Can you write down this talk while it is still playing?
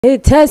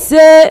It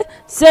tested,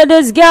 said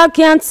this girl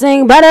can't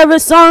sing, but every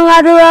song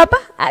I drop,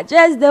 I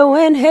just the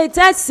win. Hey,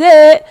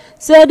 tested,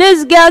 said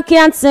this girl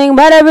can't sing,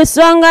 but every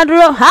song I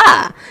drop,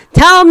 ha!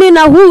 Tell me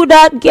now who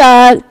that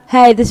girl.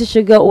 Hey, this is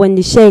your girl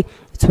Wendy Shay.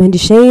 It's Wendy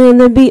Shay on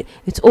the beat.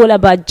 It's all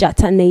about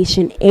Jata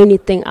Nation,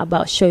 anything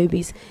about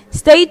showbiz.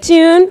 Stay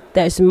tuned,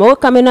 there's more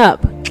coming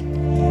up.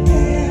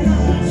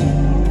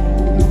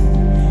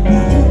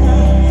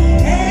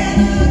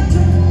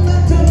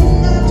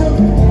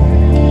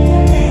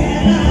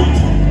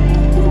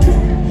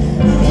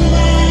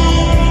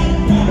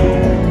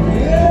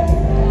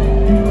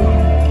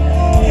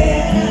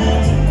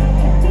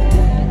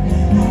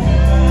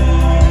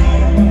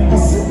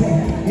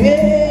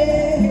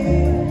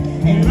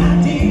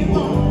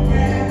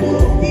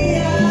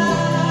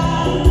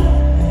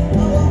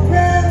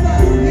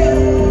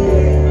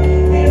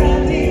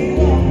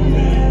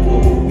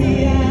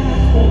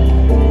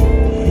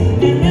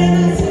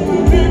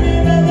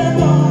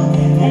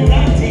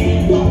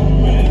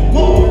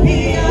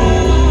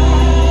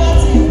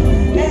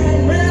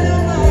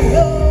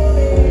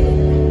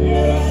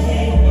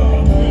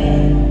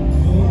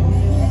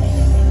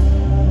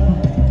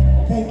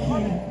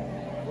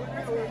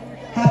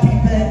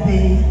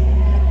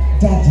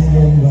 Daddy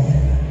Lumba,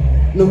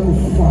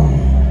 look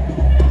fun.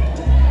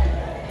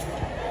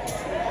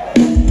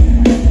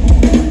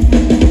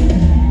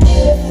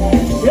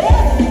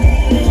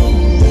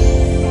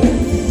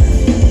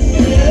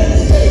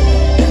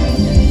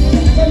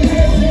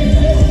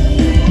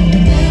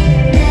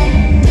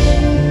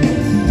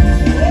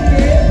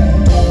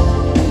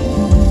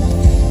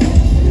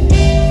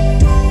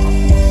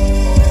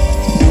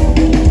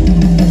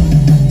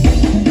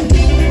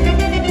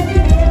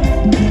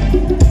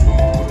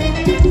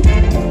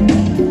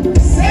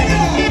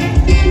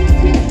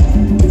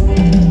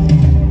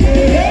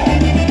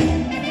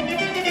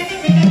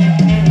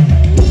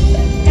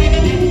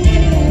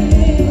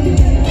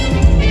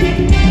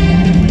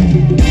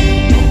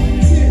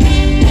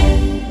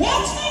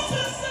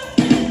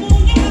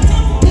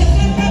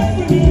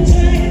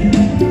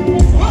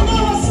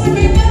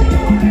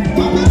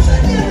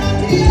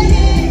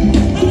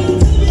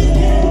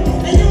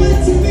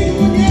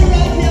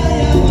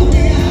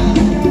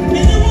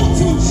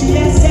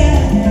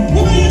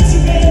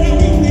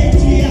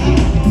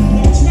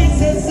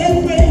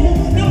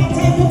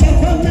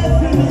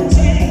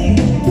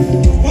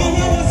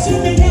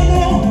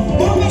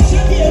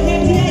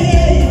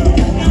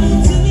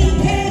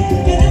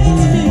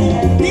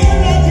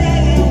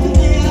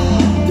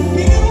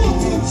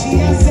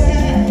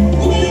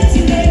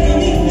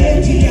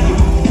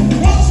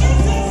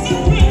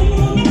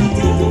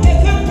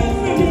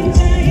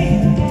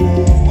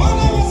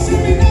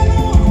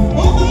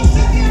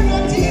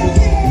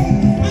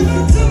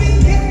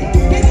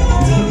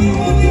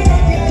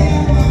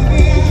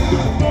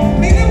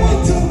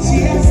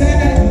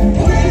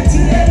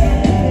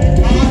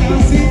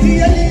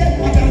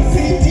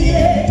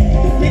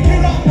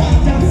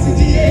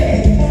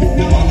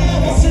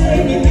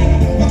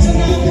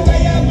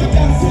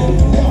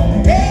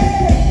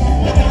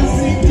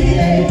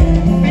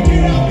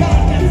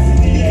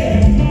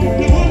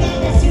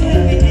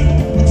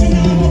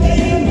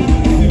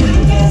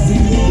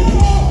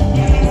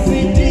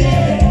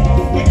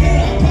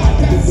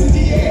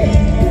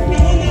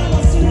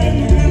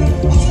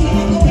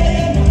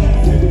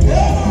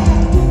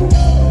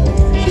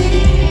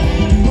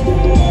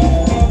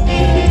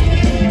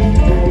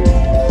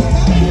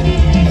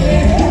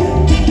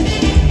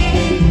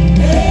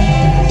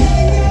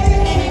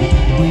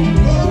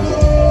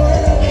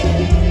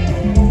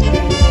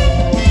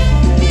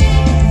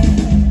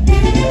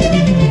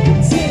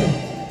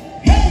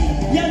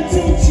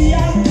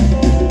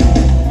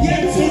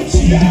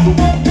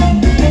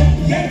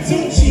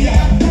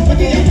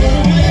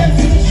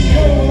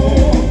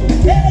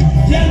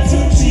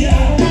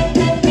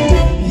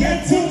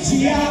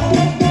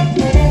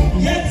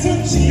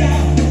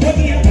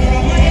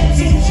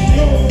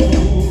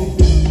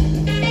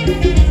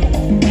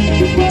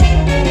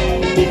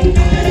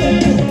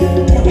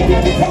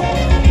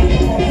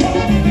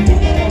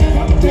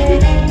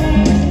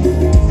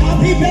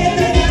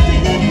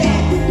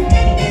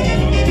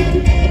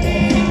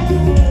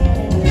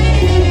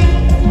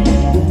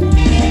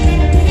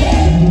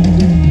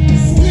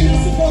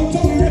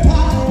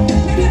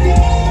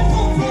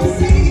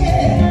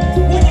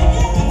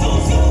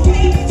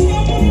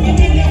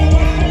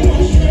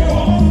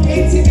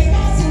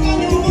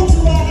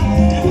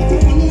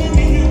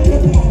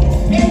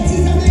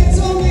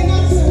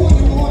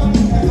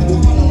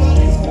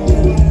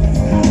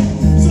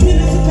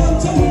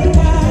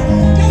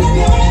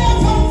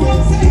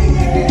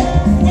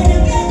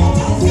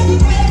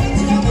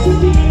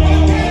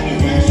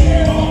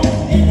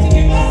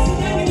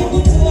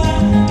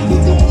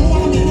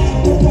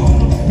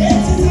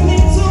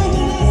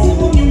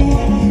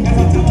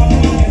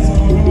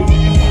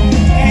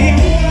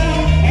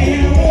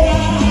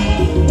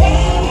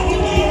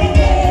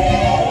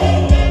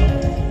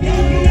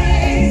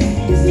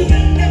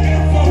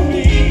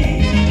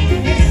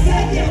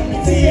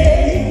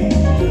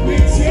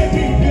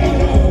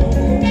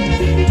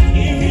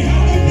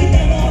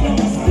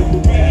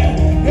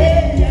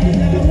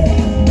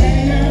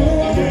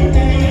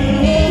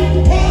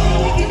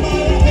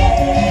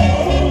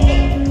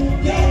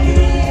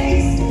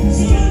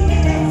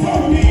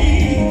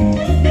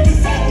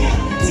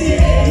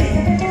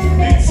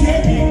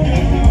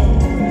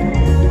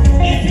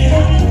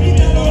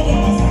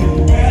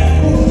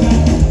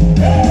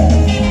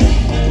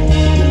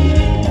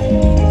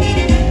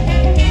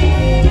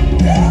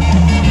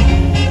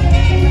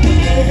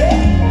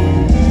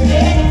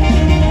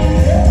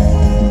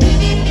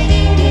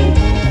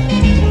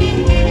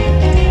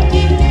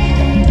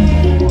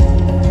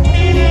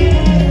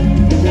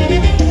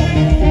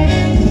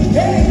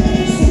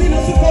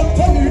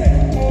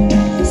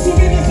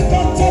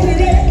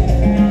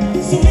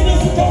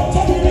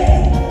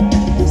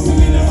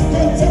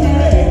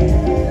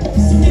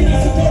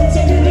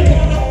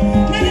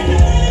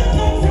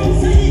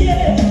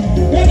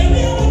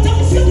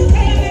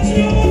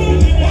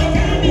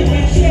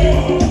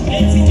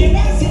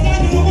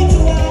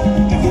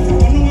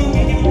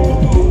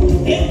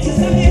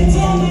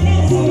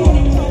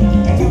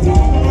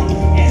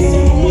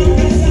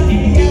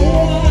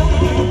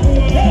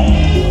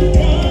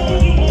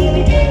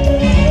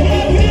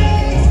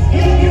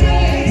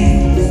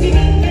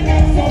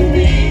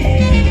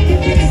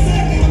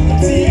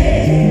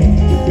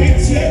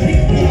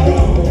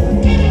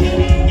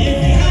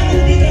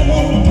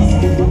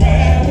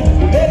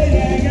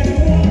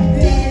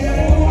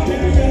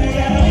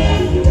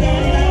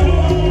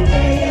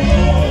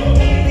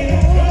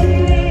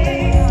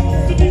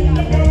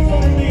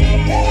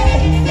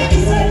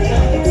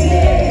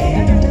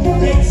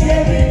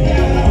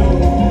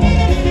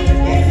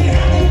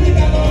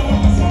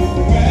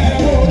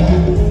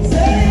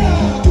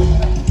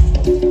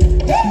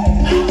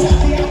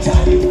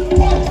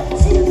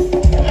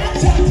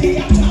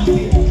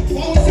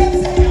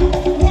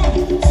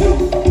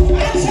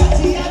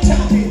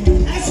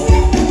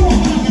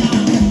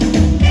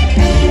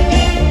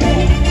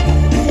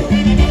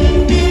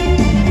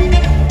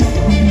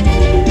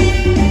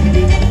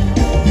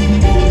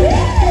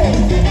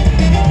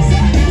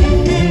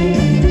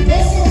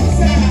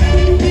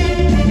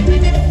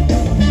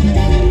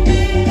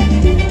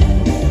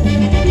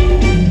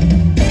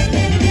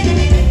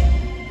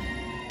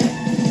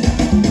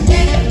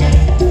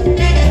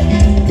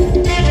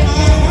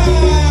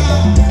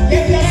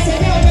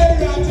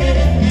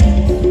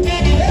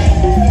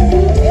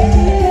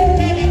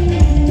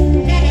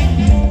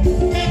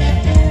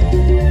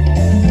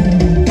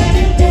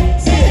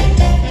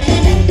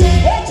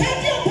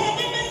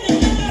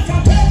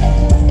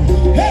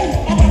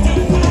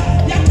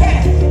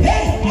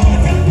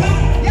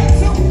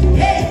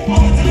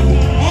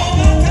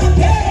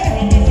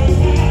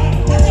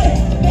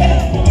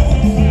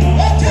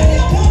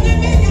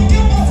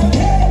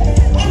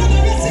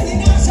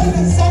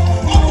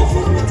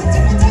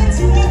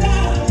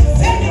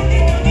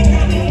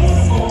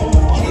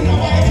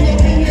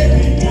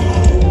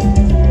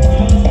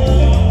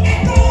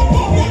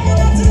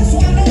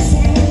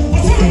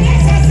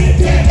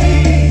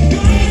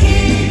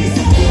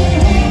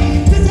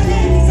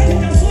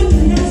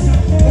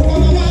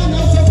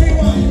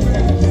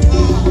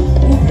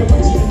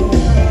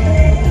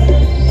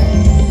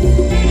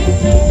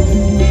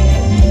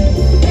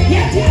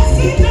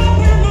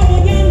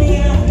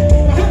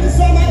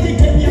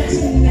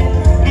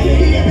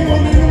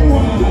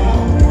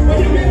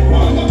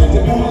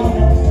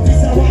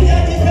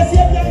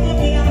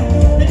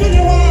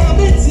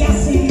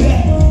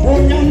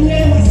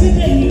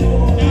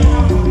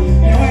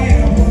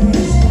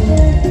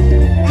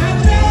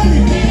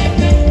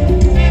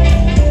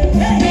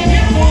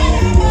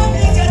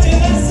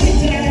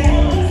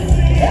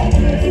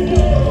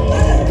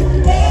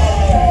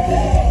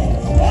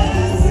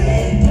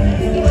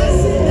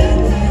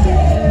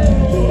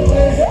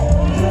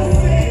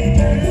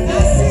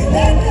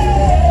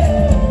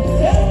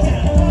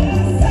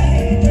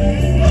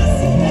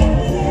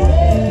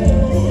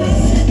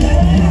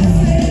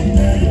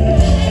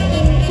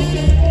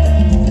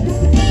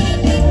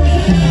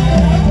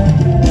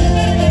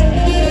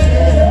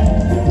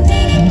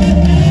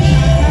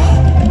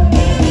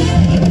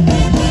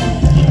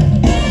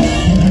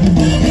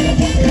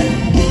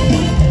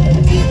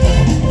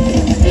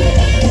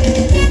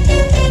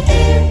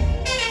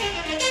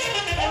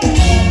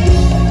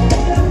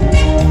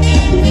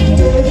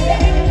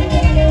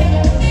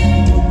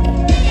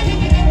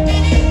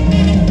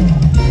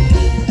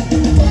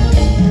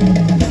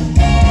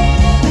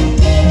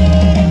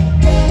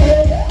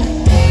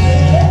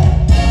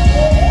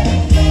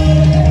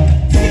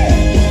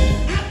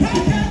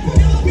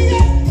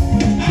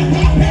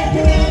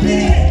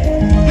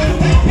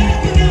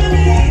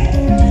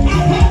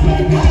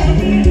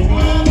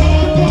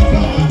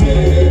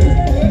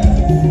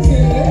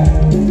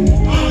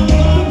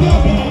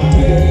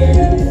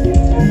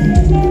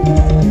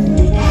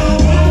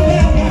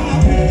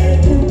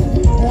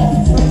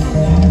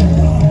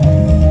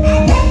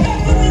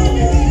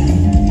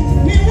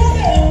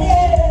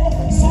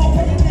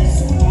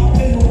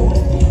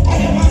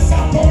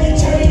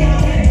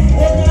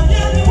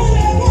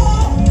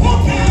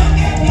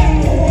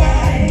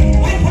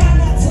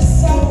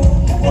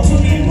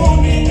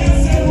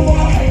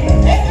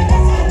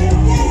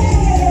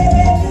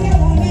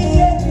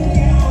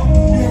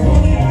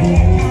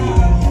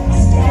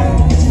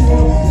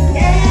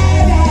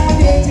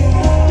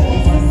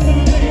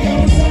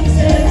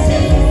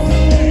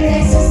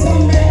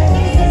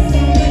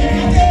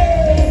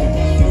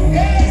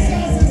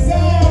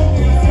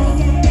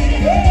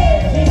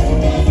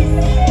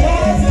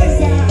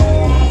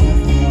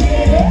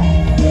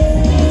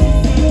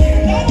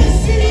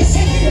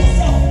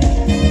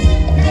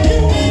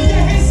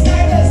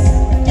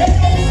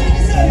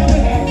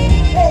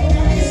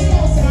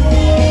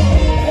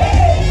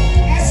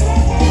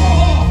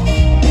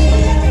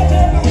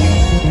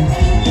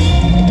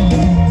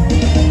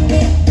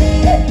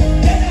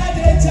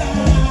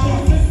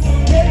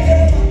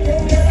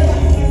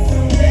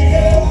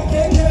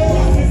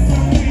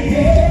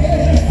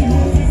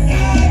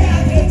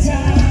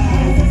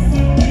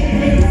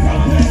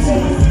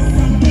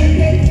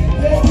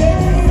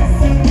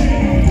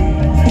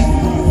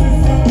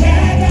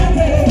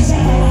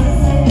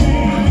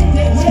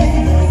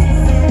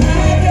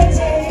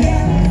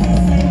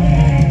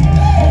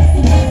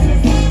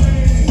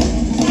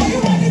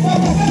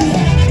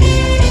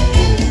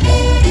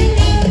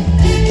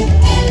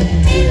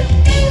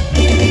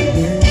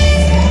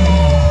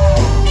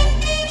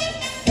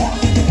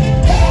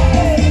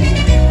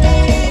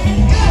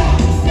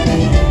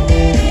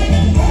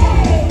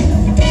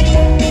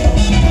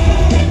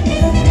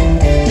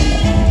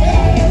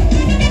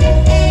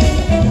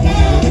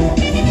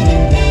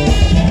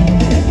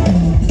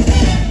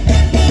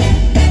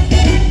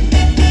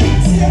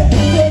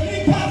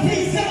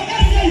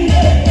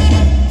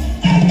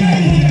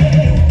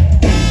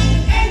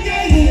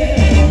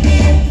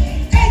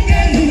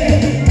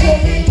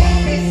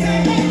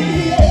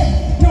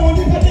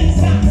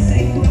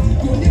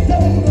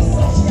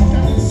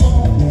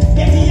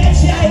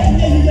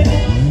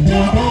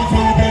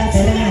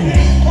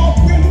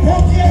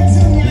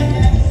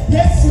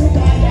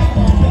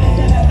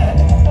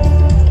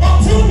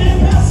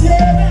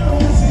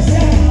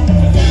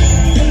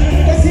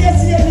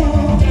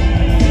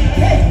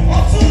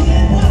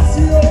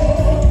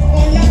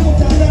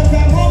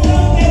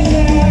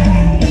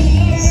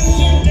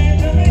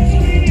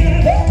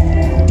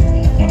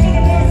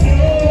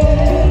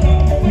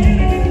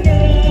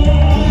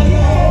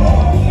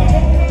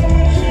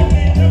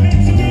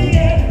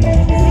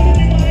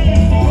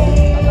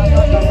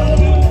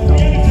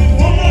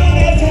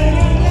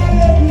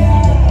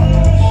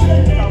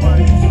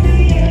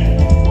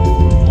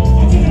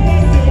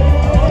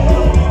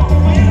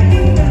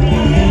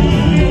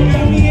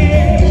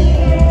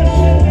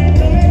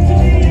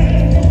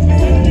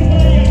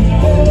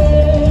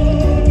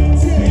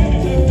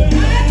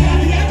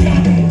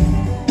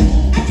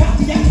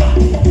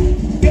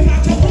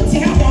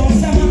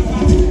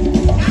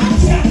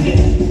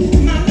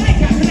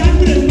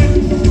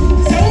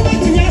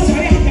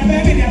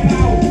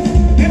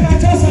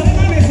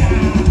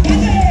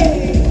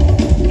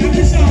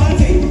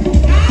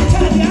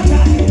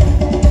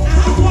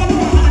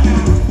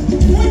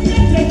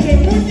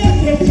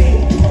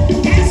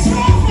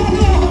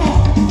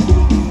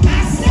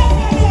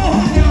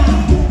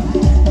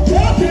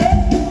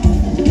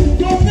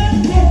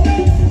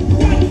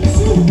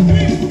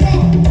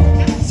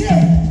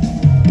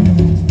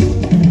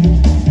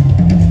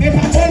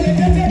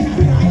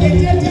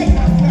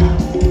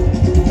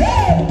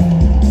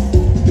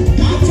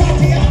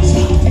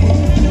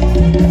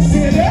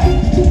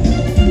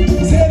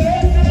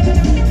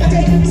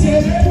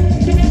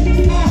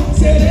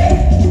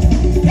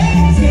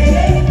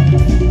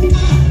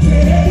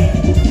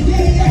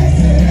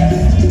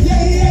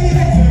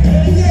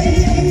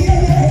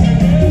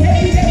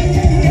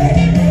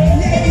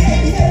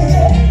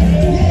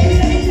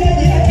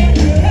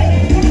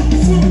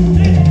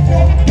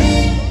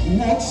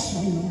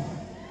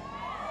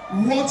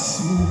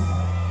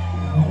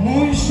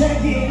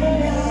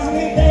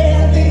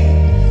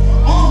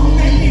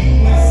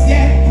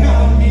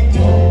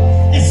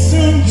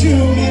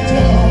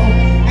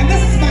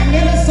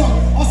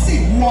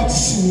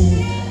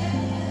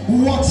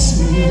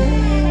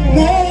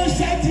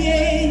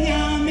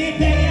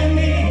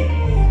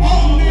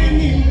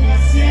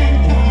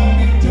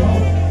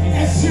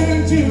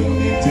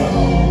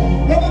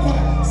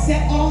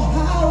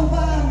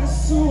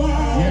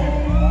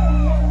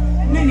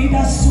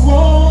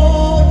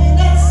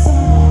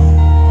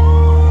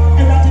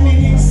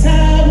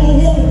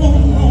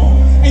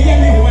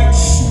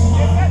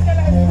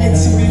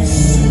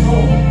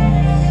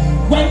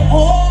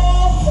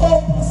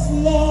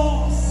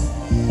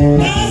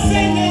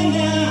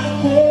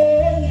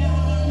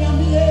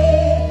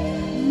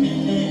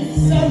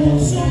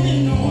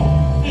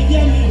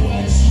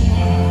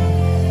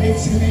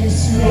 taking it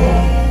slow.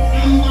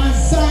 I'm my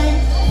side.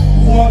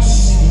 Watch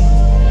it.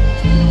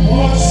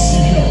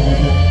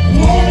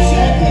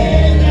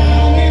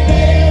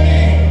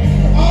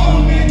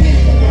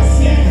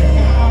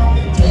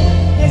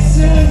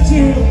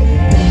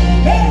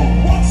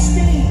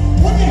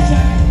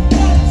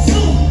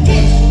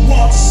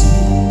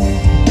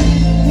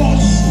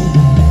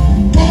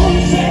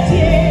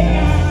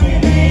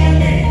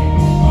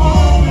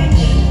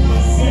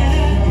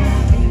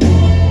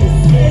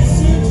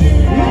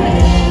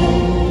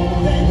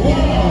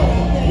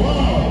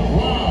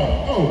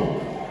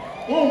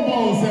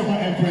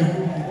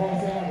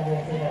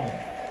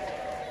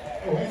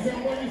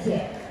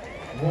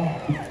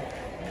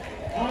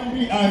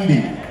 Andy,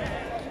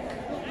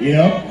 you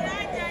know?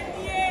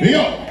 Here you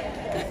go.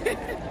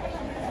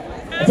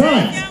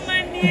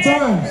 At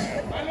times.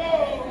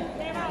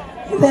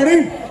 You ready?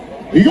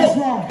 Here you go. That's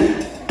wrong.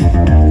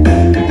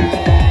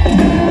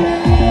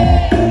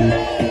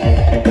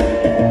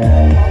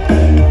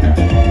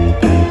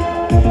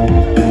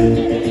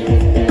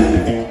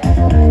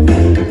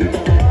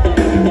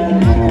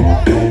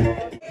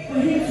 For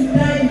him to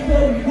die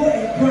before we go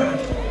and cry.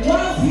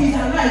 Once he's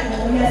alive,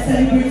 we are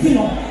celebrating him.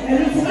 And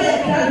it's my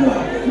Kadua.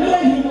 No,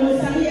 he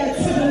knows that he has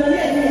children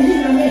and yet he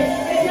knows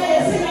that he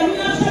has seen I'm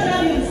not sure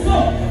that he's so.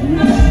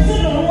 Not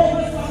sure that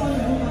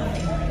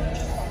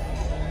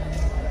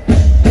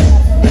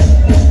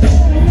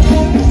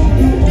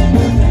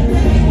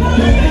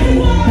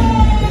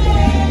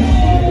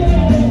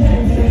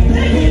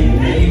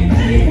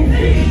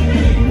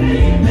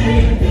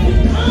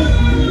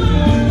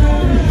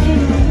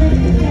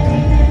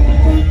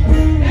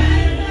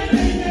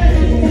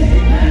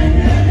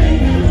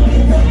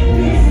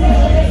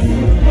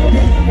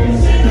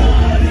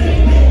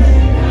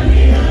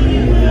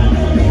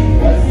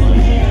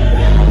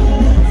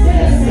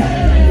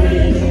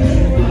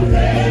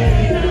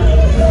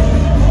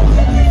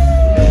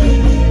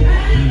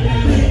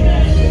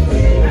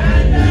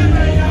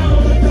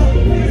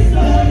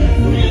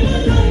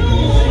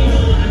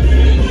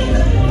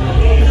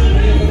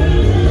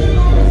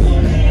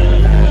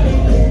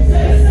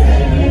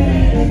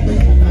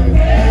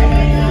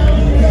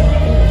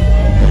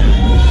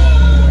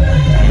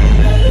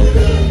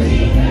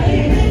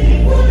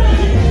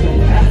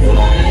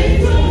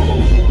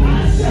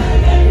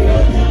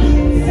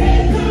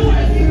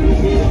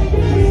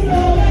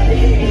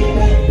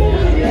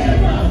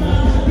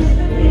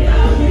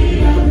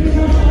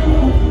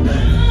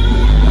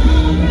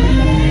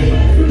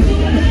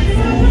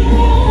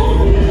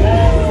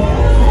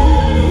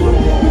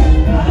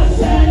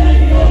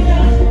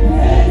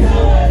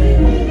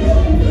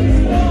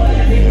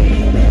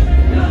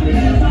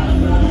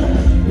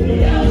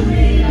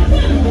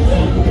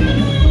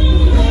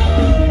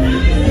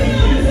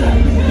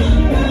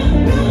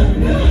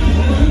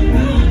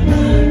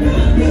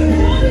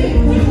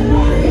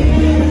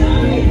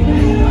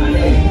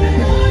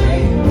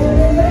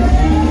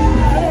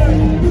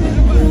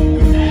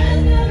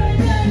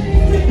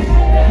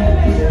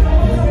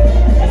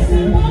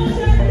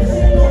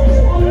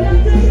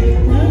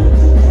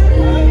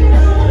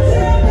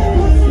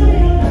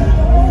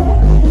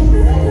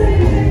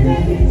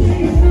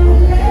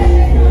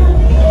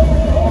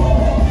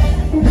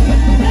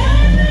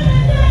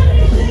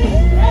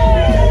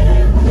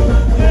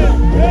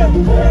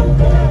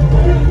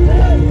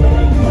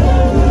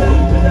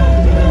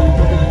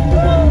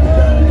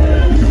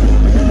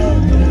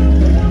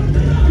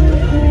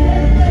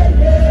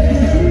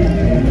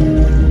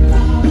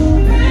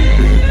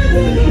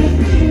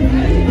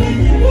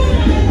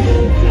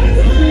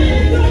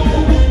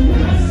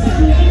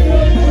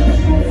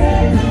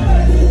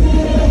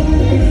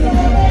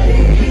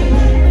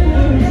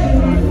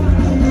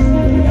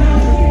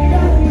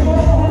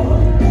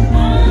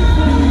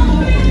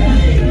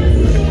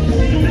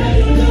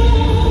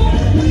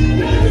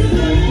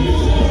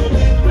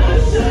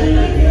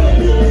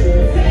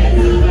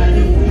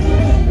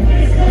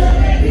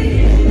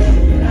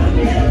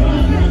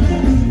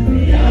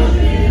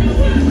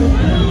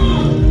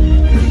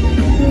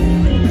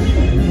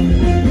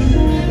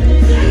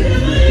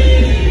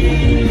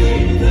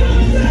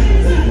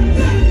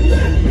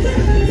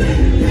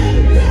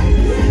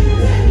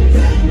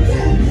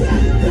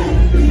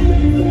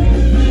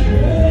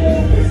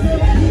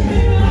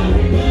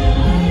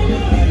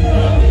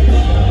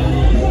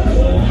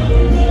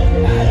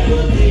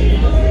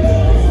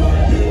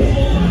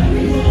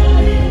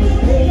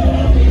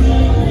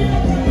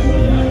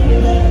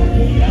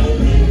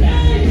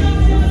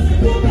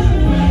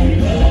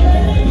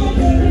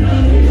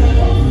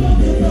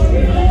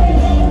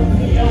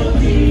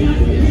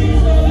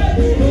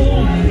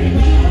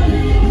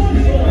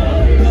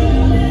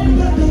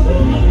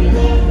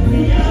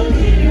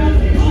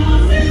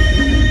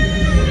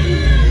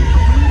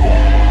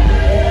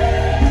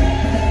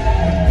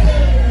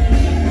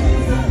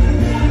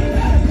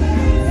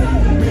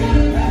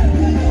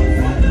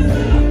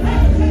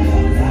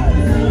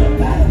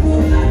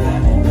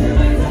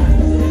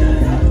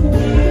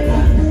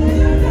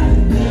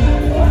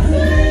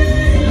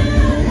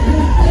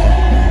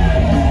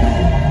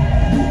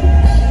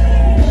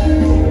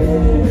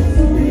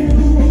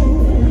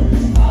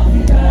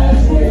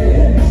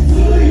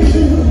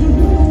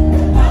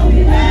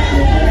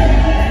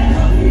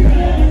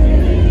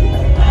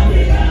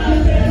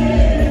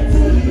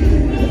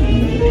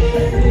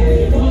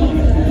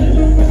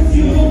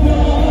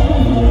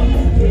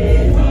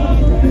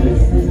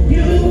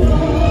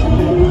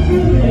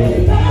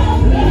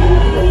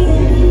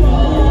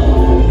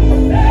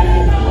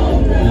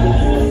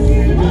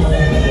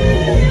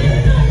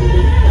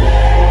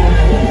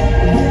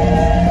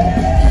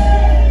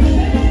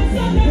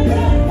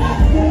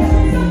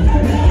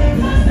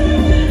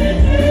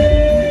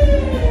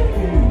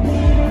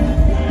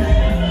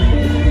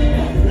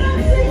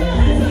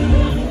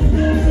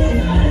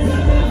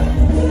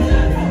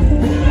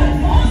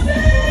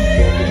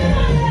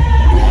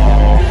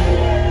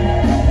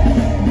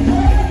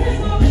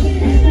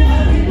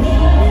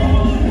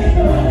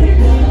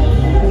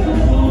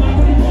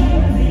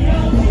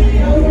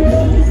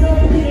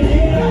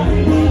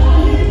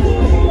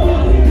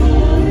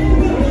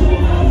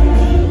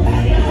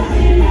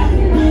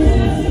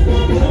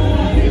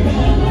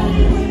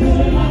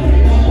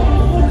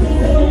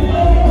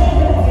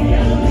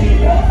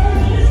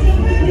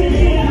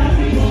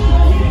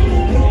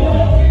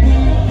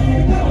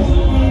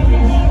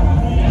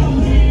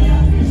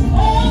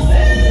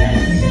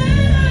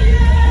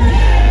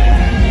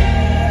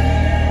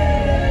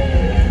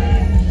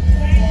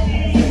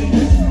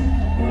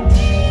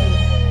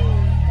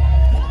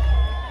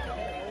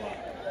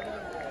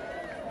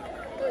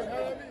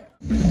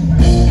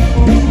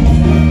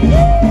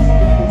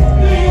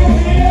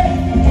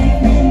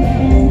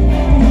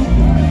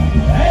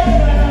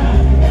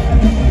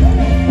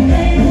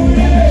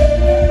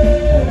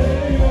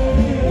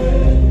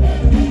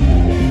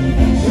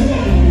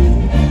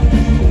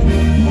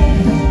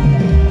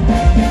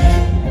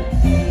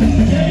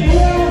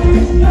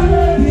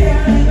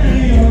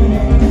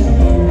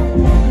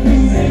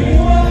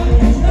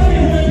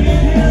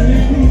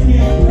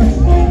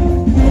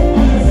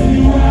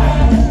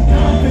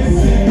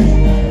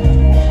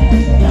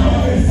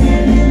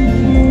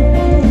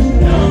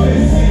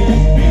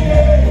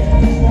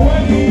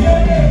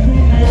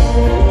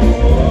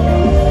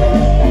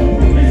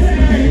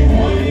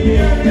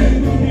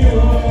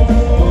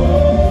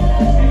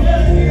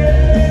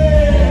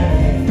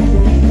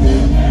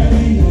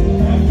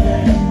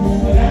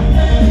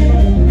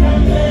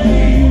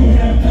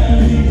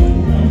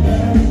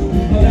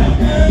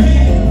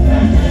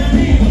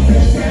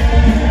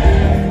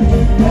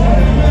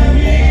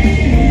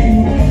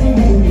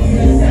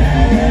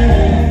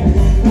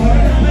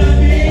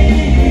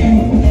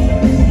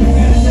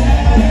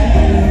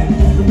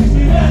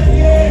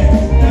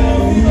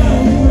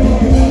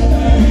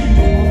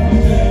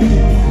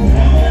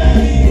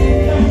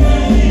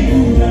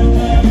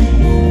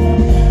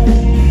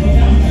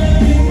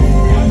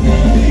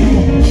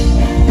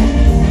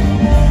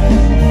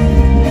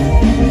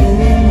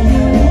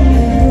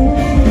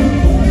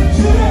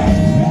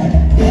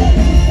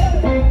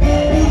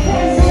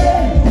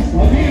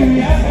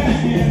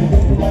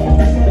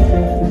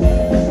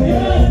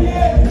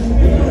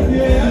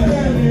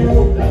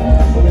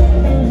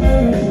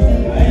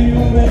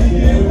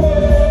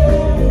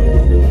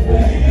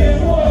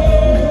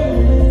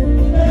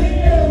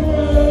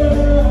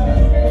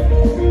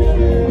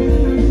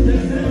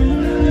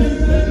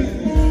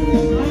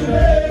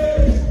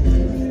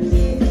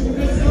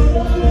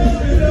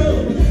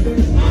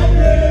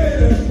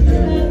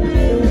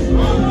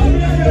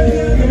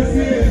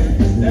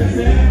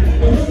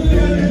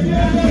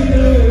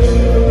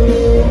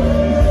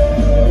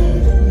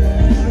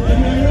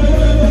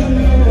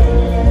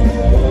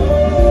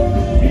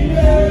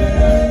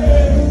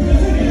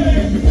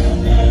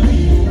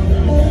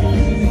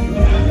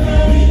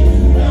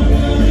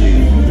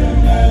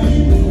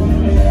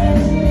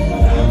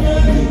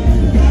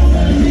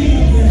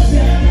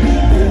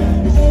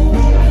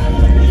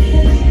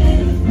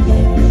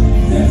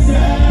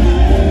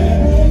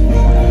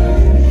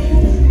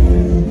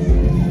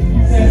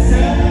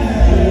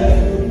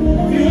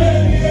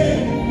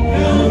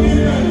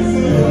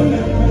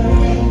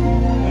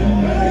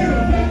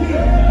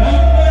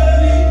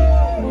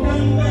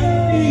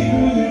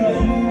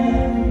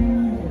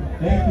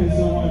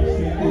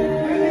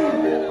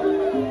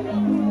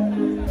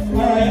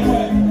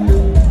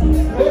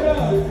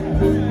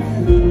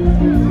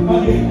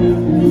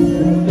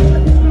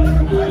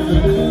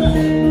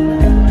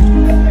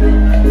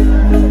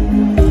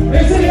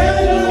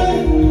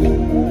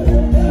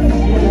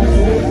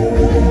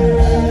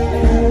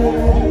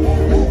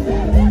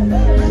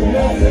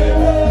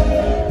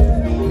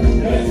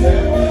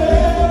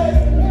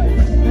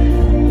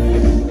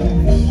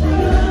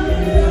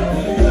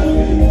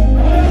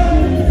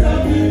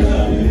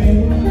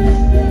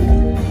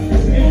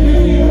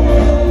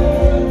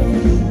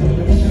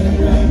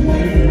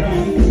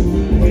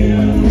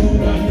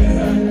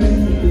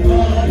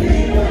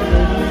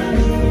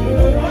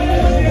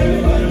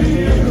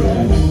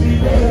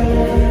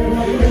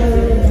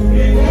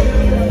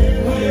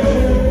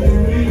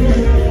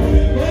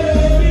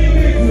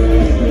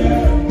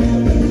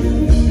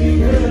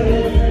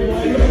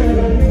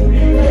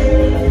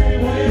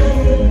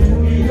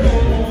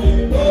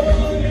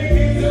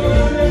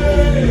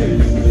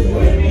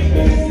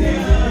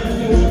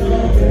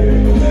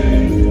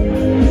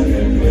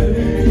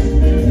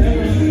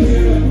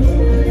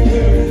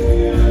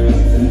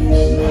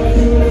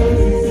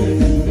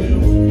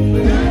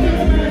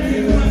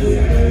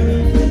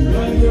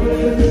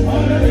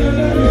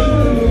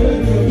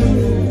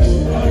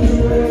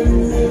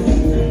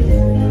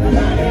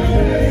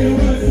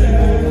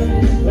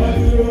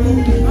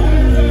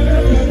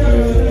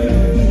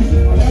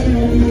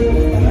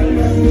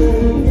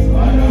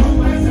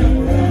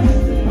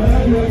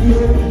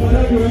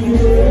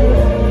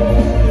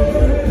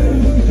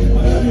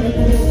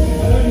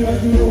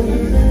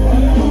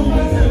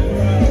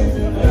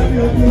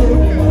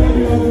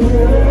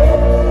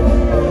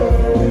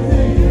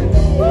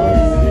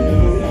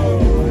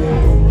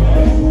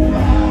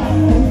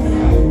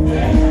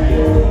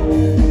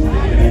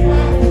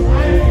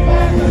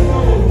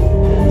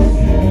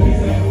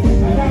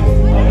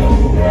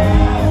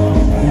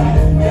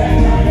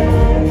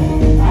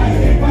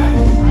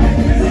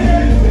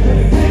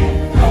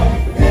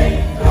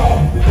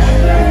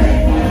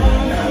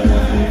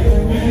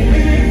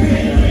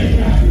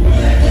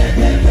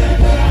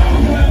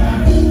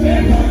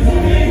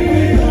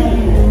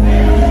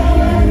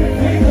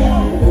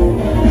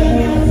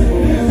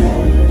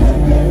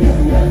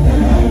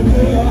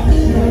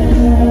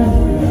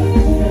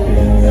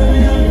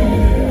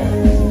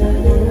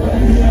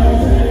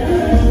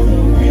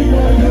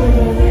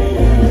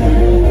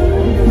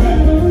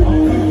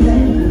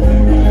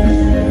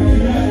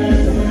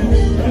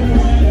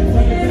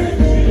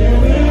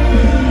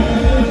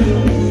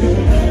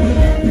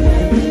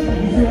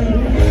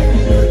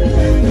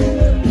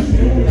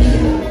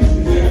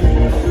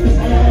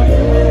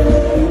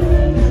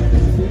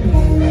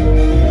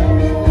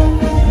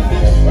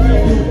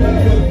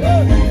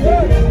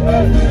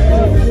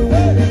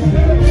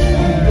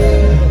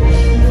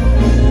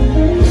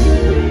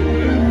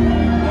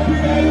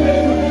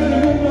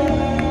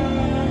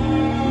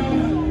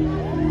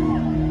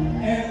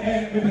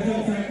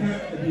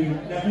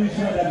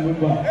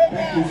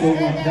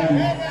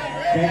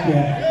Thank you.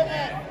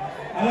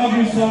 I love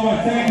you so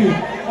much. Thank you.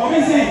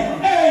 Obviously,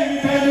 hey, you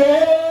can do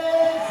it.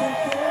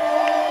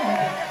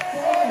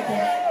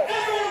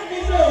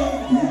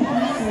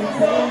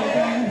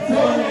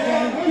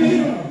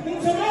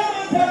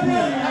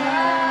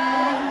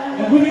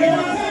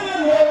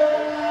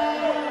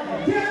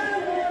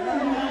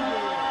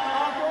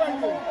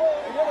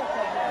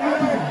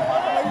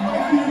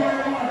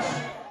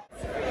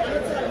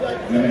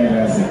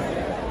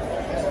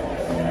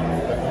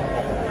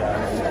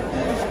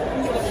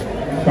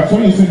 But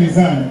when you see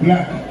design,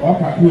 black, or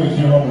pattern is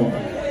your home.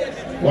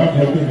 What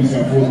help you is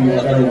your phone, you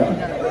are everyone.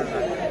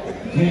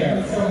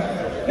 Yes.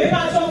 The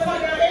pastor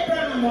Father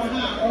Abraham or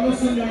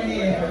also no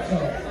here.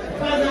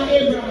 Father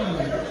Abraham.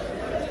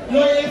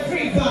 Lawyer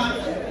free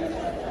father.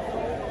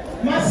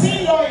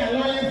 Machine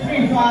lawyer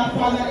free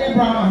Father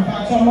Abraham.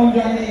 Pastor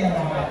Monjoy here.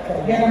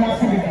 Get a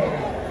massive.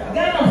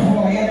 Get a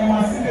for get a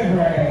massive.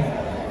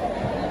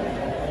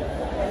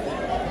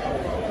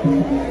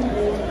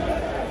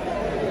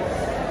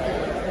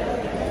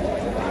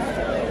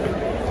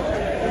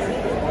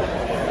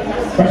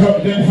 But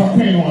then for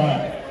Queen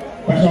one,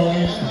 but I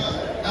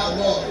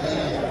walk.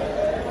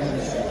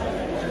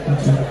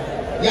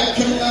 Yeah,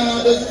 can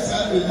this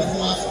family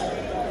before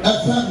a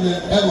family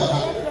ever.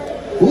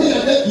 We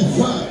are the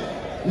different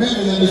men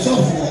in the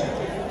software.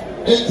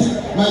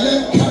 My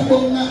young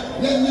Cambona,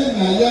 then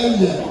my young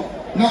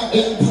not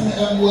 18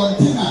 and 1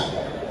 tina,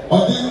 or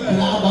then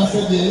Canada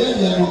said the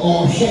year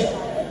or shit.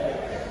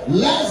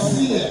 Last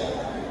year,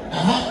 I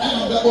had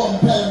another one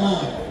per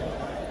man.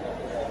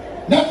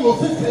 That was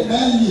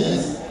 59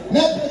 years,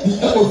 not the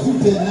other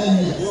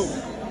 59 years.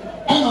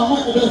 And I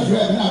want to be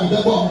friend now with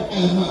the bomb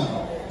and man.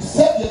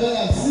 Set the day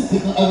at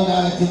 16 of the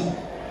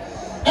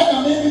and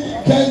I'm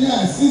in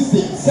Kenya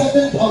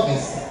 7th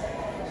August.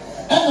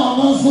 And I'm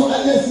also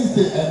at the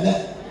 16th and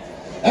then.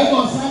 And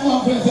on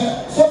Simon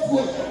President,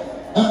 software,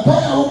 and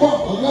Paya Oba,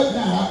 or right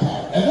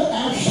now, and then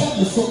I've shot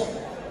the soap.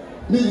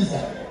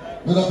 Minister,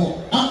 I'm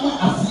not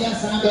a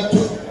fiance under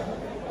two.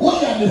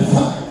 What are the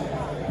fun?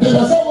 There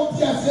was someone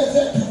here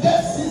said to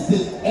that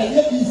system and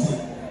yet easy.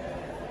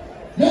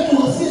 Then you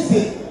will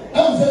system, I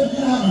was saying,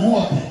 you have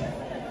water.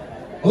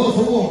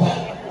 Also, over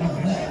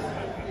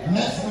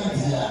next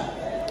month, yeah.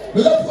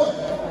 But that's what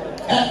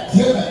at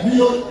German,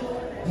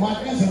 my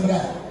cousin,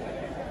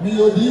 me,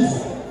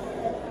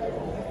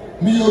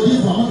 I'm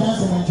not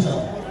answering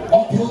child.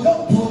 Or to them.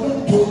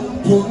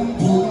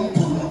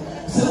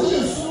 So we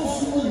are so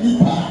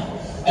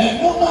and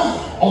no man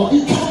or the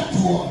cat to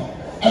one.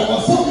 I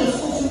was so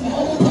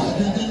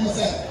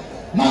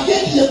my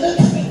lady, you met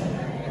me.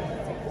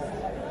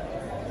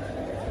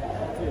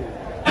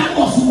 I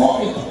was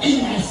worried in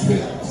my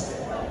spirit.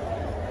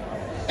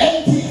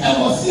 And I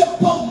was here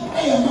upon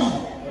my man.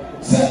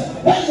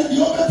 Said, why you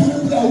the other to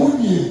look at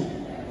one year?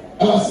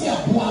 I was here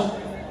upon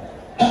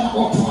and I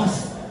walked past.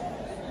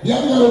 The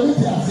other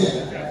already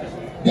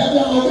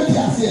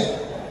has here.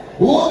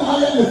 One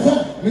higher the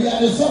front, we are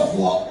the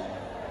software.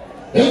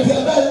 And the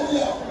other,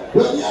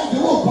 when you have the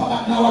work,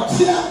 now I'm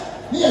here,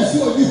 yes,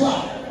 you are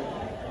divine.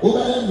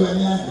 Over them when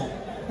you have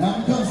now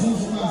become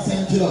from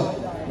Central.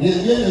 You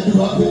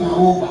do up in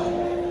over.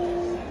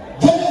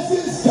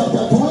 Genesis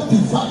chapter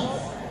 25,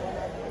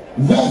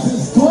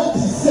 verses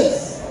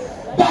 26.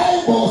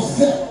 Bible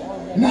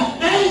said, now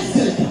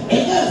Isaac,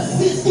 and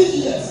 60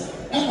 years,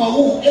 and my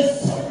womb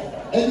Esther,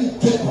 and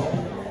Jacob.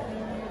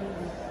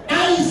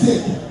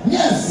 Isaac,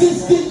 near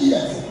 60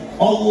 years,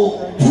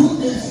 or 2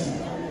 nations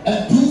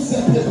and 2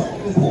 separate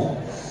people.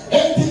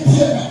 And the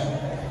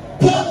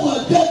Bible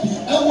Debbie,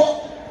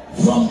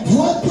 from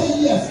 20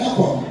 years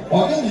ago,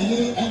 or then a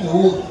year and the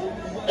wood.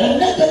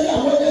 And then they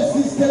are whether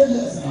 60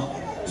 years now.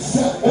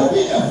 So,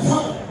 Obi a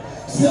fan,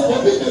 so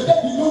Obi the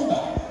Debbie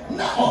number.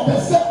 Now, a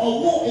person or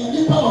more in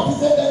the power to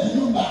say Debbie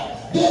number.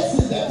 This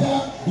is the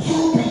time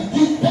you can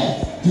give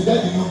back to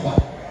Debbie number.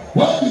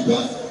 Why?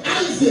 Because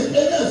Isaac,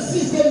 and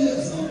 60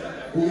 years now,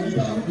 will be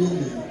bound to do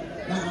it.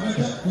 Now, I'm not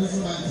going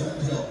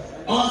to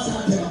all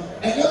Saturday,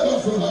 and not go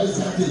from all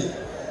Saturday.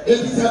 If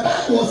it's a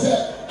Bible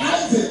said,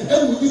 Isaac,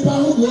 and will be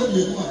bound to do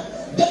it.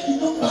 That you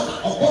know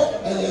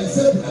about a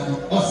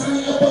simple or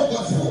sign up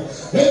gospel.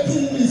 60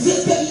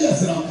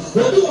 years now,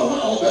 we do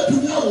our to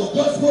now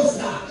gospel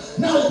star.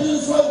 Now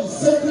this one is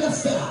sacred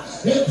star.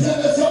 They tell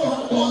us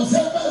about on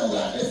several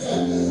ways,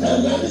 and we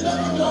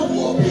are not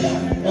going to be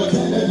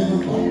okay. Let me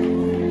know.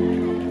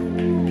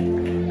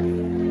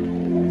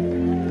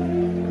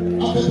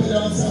 I'll be the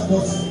answer,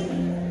 boss.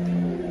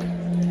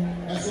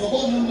 And so,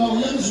 one now,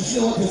 we have to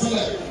show what is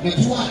like, but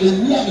you are a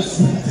real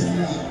spirit.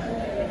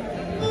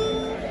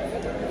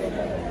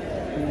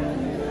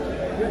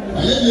 I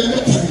let you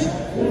make me.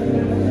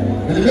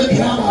 And you make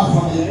drama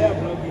for me.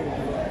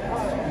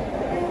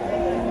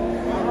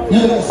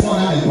 You don't want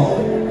to go.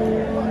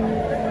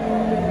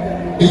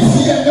 If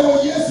you never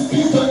yes to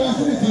keep on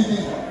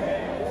anything,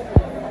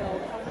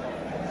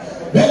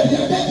 then you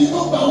get the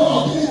number one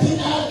ability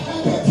I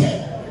can't get.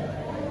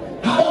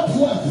 About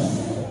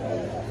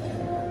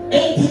 12.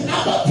 18,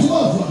 about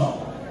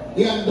 12.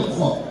 Yeah,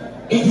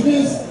 it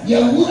means you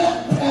would have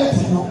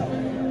 30.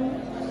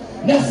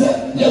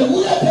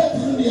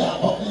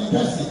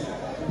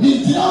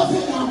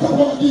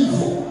 couple of days.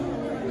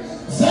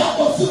 That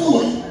was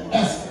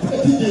as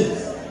 30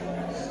 days.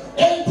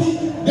 And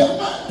the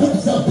month of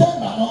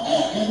September, no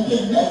air and the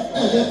net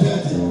air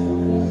 30.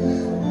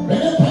 When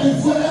the time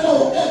for an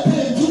old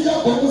airplane, Julia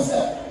almost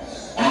said,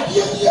 I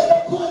give you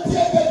a quantity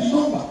the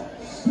number.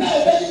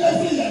 Now, very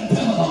lovely and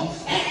terrible.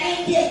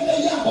 And yet, the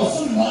young was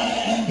soon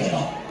and get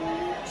up.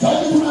 So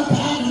you do not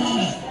have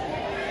money.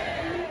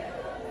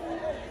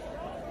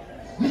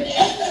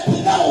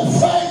 Anything that will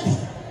fight,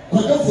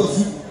 but don't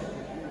foresee,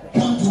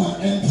 come to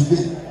an end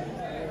today.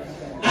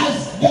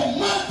 As the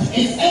month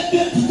is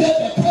ending today,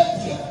 the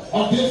 30th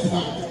of this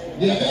month,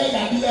 the very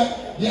idea,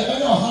 the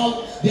very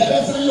how, the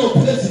very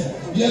operation,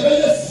 the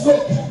very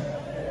stroke.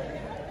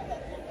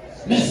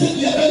 They see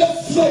the very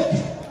stroke.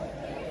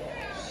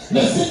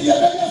 They see the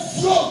very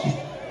stroke.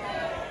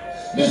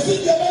 They see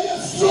the very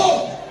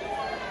stroke.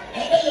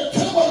 And then you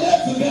come on yes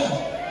to them.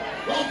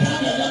 One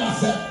time I never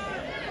said.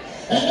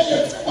 And then you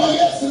come on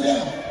yes to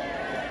them.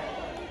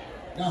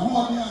 Now, who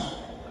are you?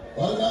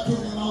 All that took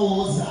me now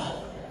was that.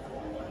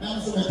 Now,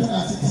 so I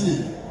can't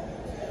see.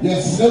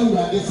 Yes, no,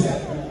 like they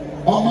said.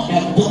 Oma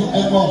and Dom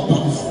and more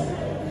Doms.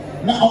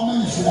 Now,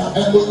 Oma should have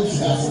and Dom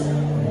should have.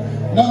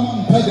 No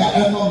one Pega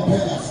and non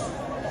Pegas.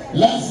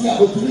 Last year,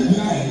 I was really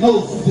denied.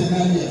 No,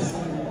 59 years.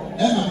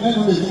 And I'm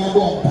never making a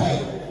ball pie.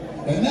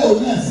 And now,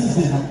 we're not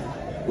assisting.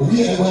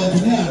 We are going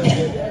to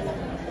know.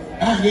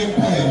 And the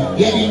empire,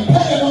 the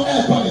empire of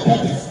air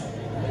qualities.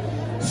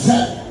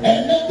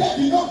 And then that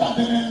you know that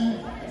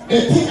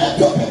a thing I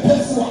took a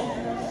test one.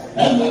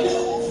 And when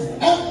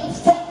I'm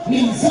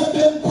fucking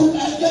something could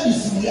I get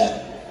this year.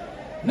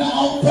 Now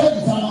I'm trying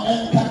to find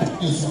out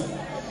capitalism.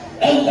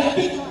 And I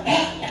think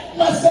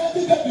myself to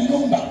get the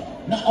number.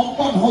 Now I'm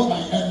going to hold my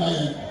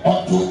end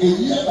up to a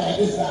year by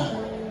this time.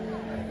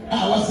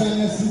 I was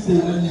saying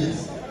 61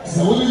 years.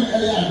 So when I'm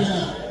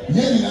earlier,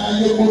 Yen na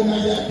ye mo na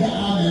ye ka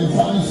ame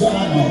fan so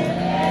ano.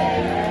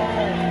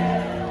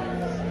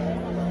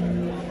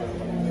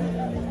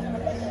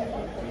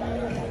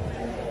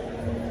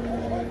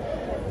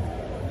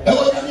 E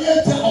wo na ye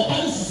ta o ba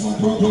susu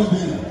tonto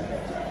de.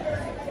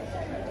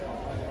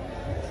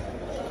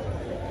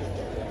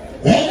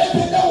 E le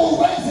pe na wo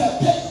wa se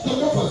test to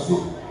go for so.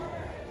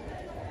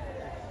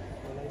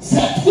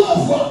 Set go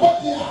for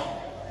body a.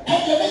 E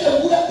ke me ye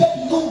wura te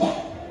number.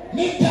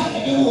 Ni ta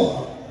e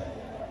wo.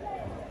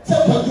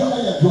 And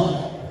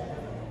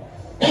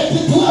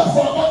the 12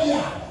 for money,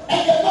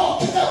 and the no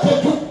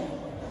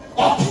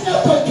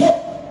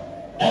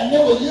and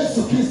never yes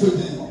to kiss the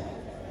day.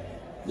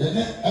 The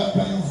next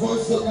empire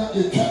voice of that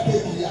you can't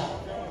take it out.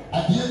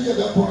 At the end of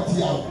the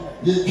party out,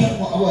 you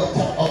can't our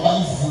attack of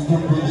ice from the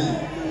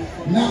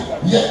now,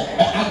 yet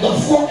at the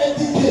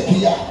 480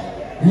 here,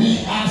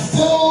 we are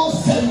still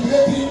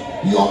celebrating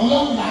your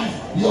long life,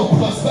 your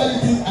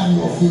prosperity, and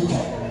your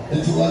future.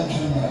 It's one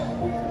camera.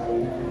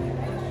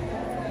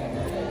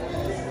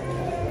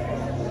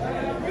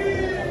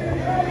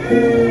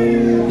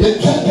 You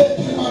can't get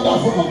him out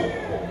of them.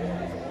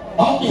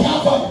 On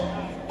behalf of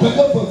the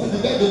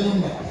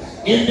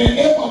in the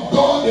name of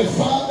God the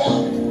Father,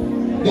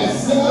 the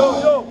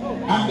Son,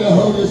 and the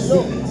Holy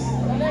Spirit.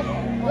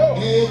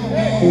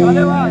 Amen.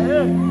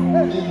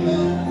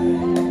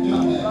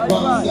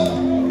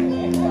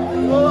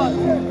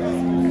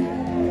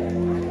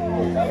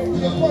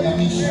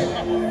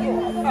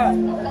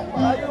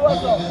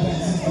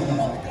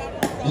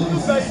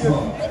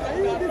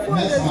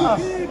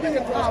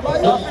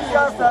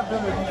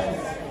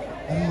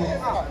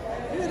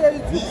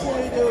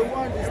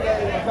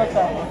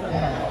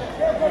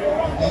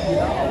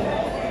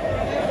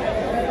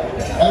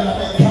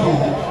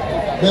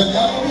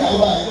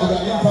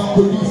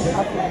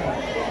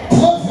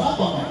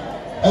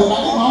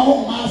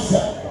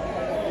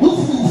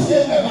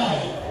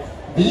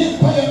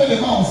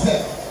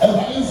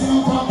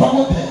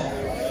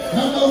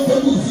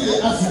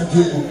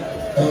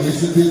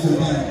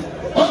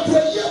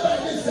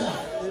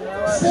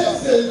 Stay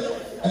safe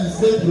and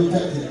stay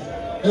protected.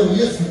 Oh,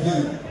 yes, we do.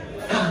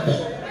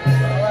 Amen.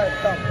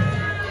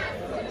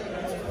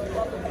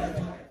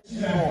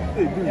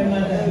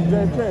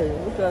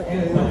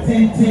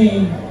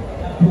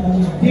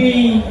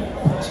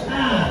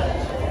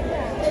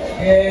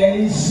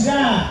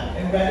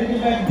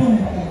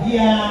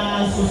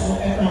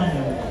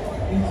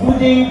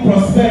 Including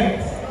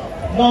prosperity,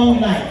 long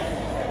life,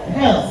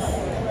 health.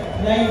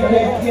 Like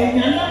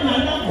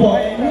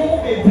boy, no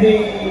baby,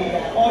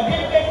 or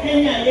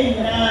Kenya,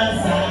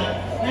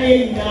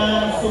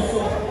 so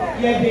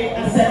yet a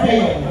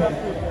separate.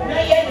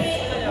 Now, yet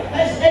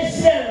a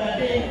share a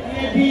day,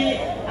 maybe a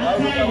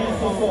kind of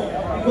so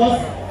because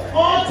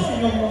all to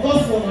your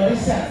gospel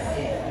Mauritius.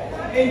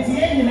 And the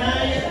end, I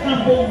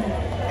come home,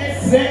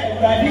 it's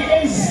ready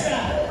and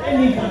share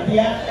any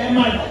Gambia and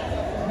man.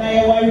 Now,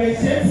 your wife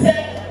said,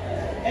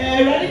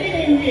 ready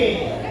in way.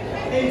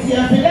 And the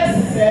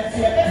ambulance said,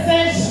 you are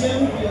essential.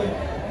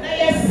 Now,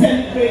 you're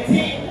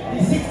celebrating the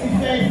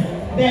 61st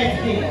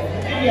birthday.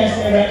 And yes,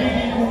 you're ready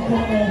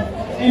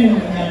in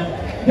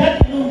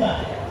that number.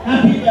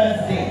 Happy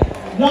birthday.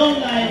 Long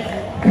life,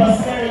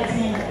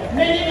 prosperity,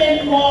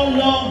 many more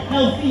long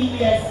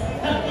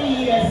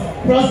years,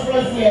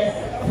 prosperous years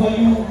for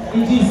you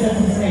in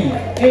Jesus' name.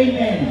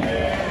 Amen.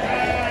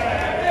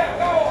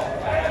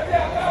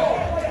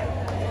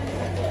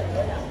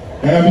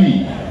 Gonna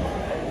be.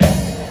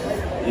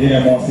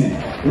 Yeah,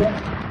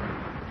 bossy.